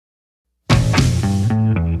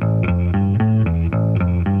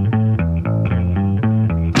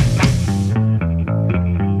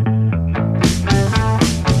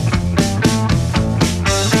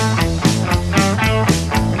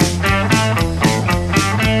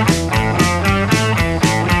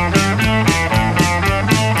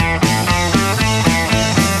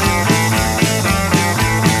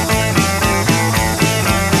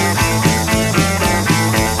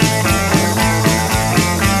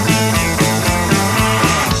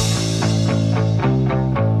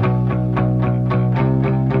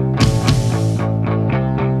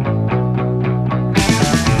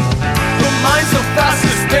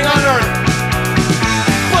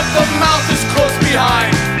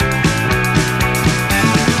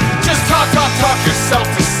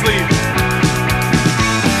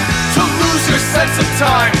course of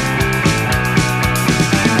time.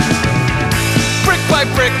 Brick by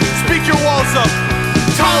brick, speak your walls up,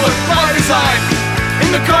 taller by design.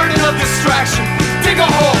 In the garden of distraction, dig a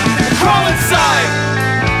hole and crawl inside.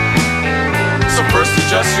 So first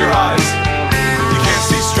adjust your eyes. You can't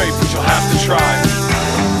see straight, but you'll have to try.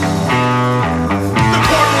 The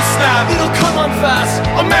cord will snap, it'll come on fast.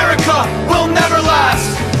 America will never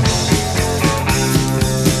last.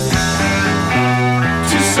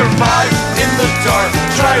 To survive in the dark,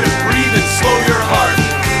 try to breathe and slow your heart.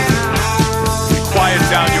 Quiet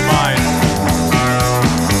down your mind.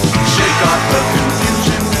 Shake off the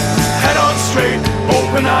confusion. Head on straight,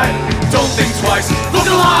 open-eyed. Don't think twice, look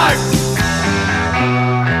alive.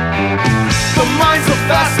 The mind's the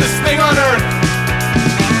fastest thing on earth,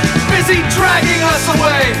 busy dragging us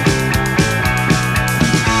away.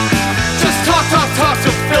 Just talk, talk, talk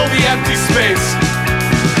to fill the empty space.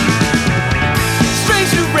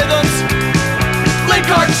 Strange new rhythms, link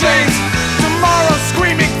our chains. Tomorrow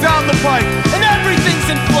screaming down the pipe, and everything's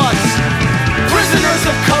in flux. Prisoners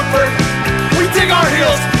of comfort, we dig our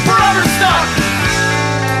heels, forever stuck.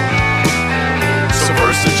 So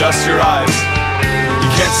first adjust your eyes. You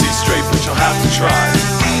can't see straight, but you'll have to try.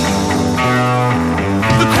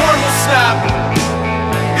 The cord will snap,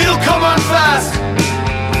 it'll come on fast.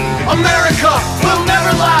 America will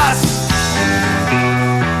never last.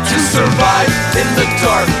 To survive in the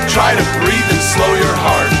dark, try to breathe and slow your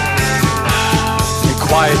heart. And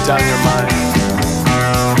quiet down your mind.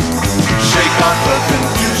 Shake off the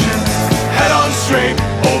confusion. Head on straight,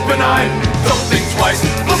 open-eyed. Don't think twice,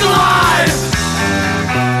 look alive.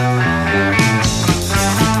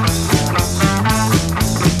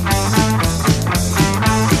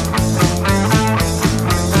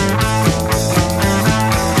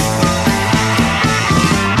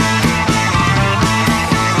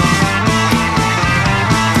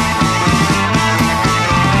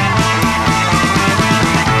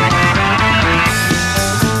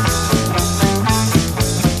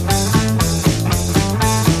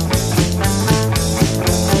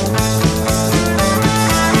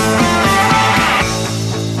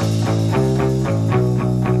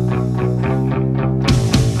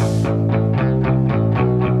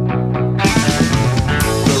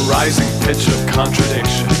 Of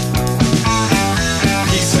contradiction,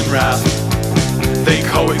 peace and wrath, they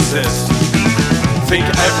coexist. Think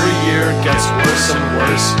every year gets worse and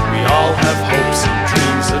worse. We all have hopes and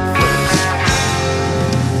dreams at first.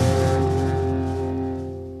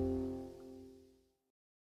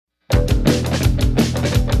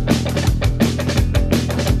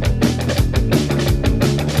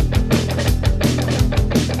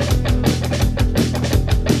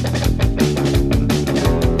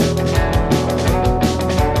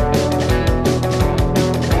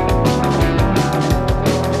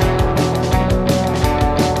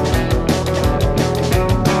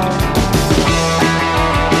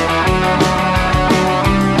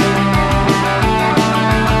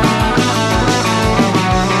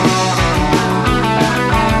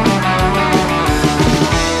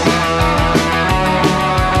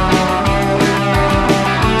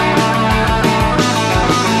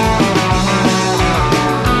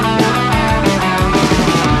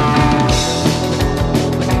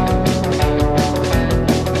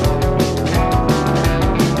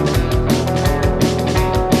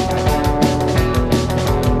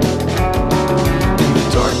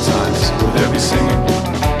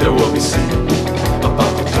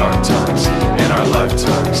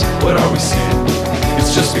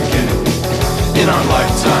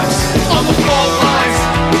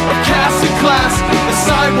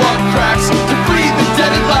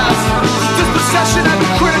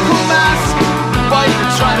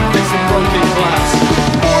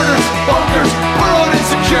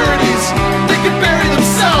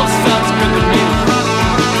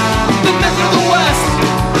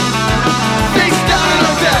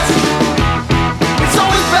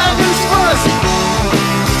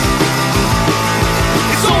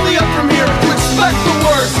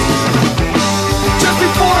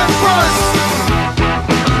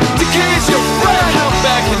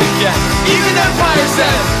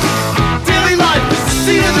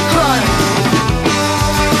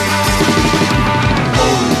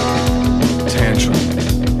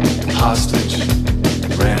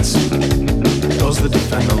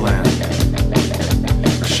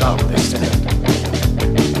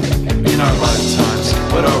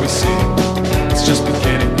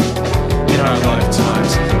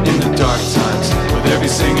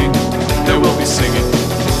 Singing, there will be singing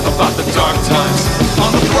about the dark times.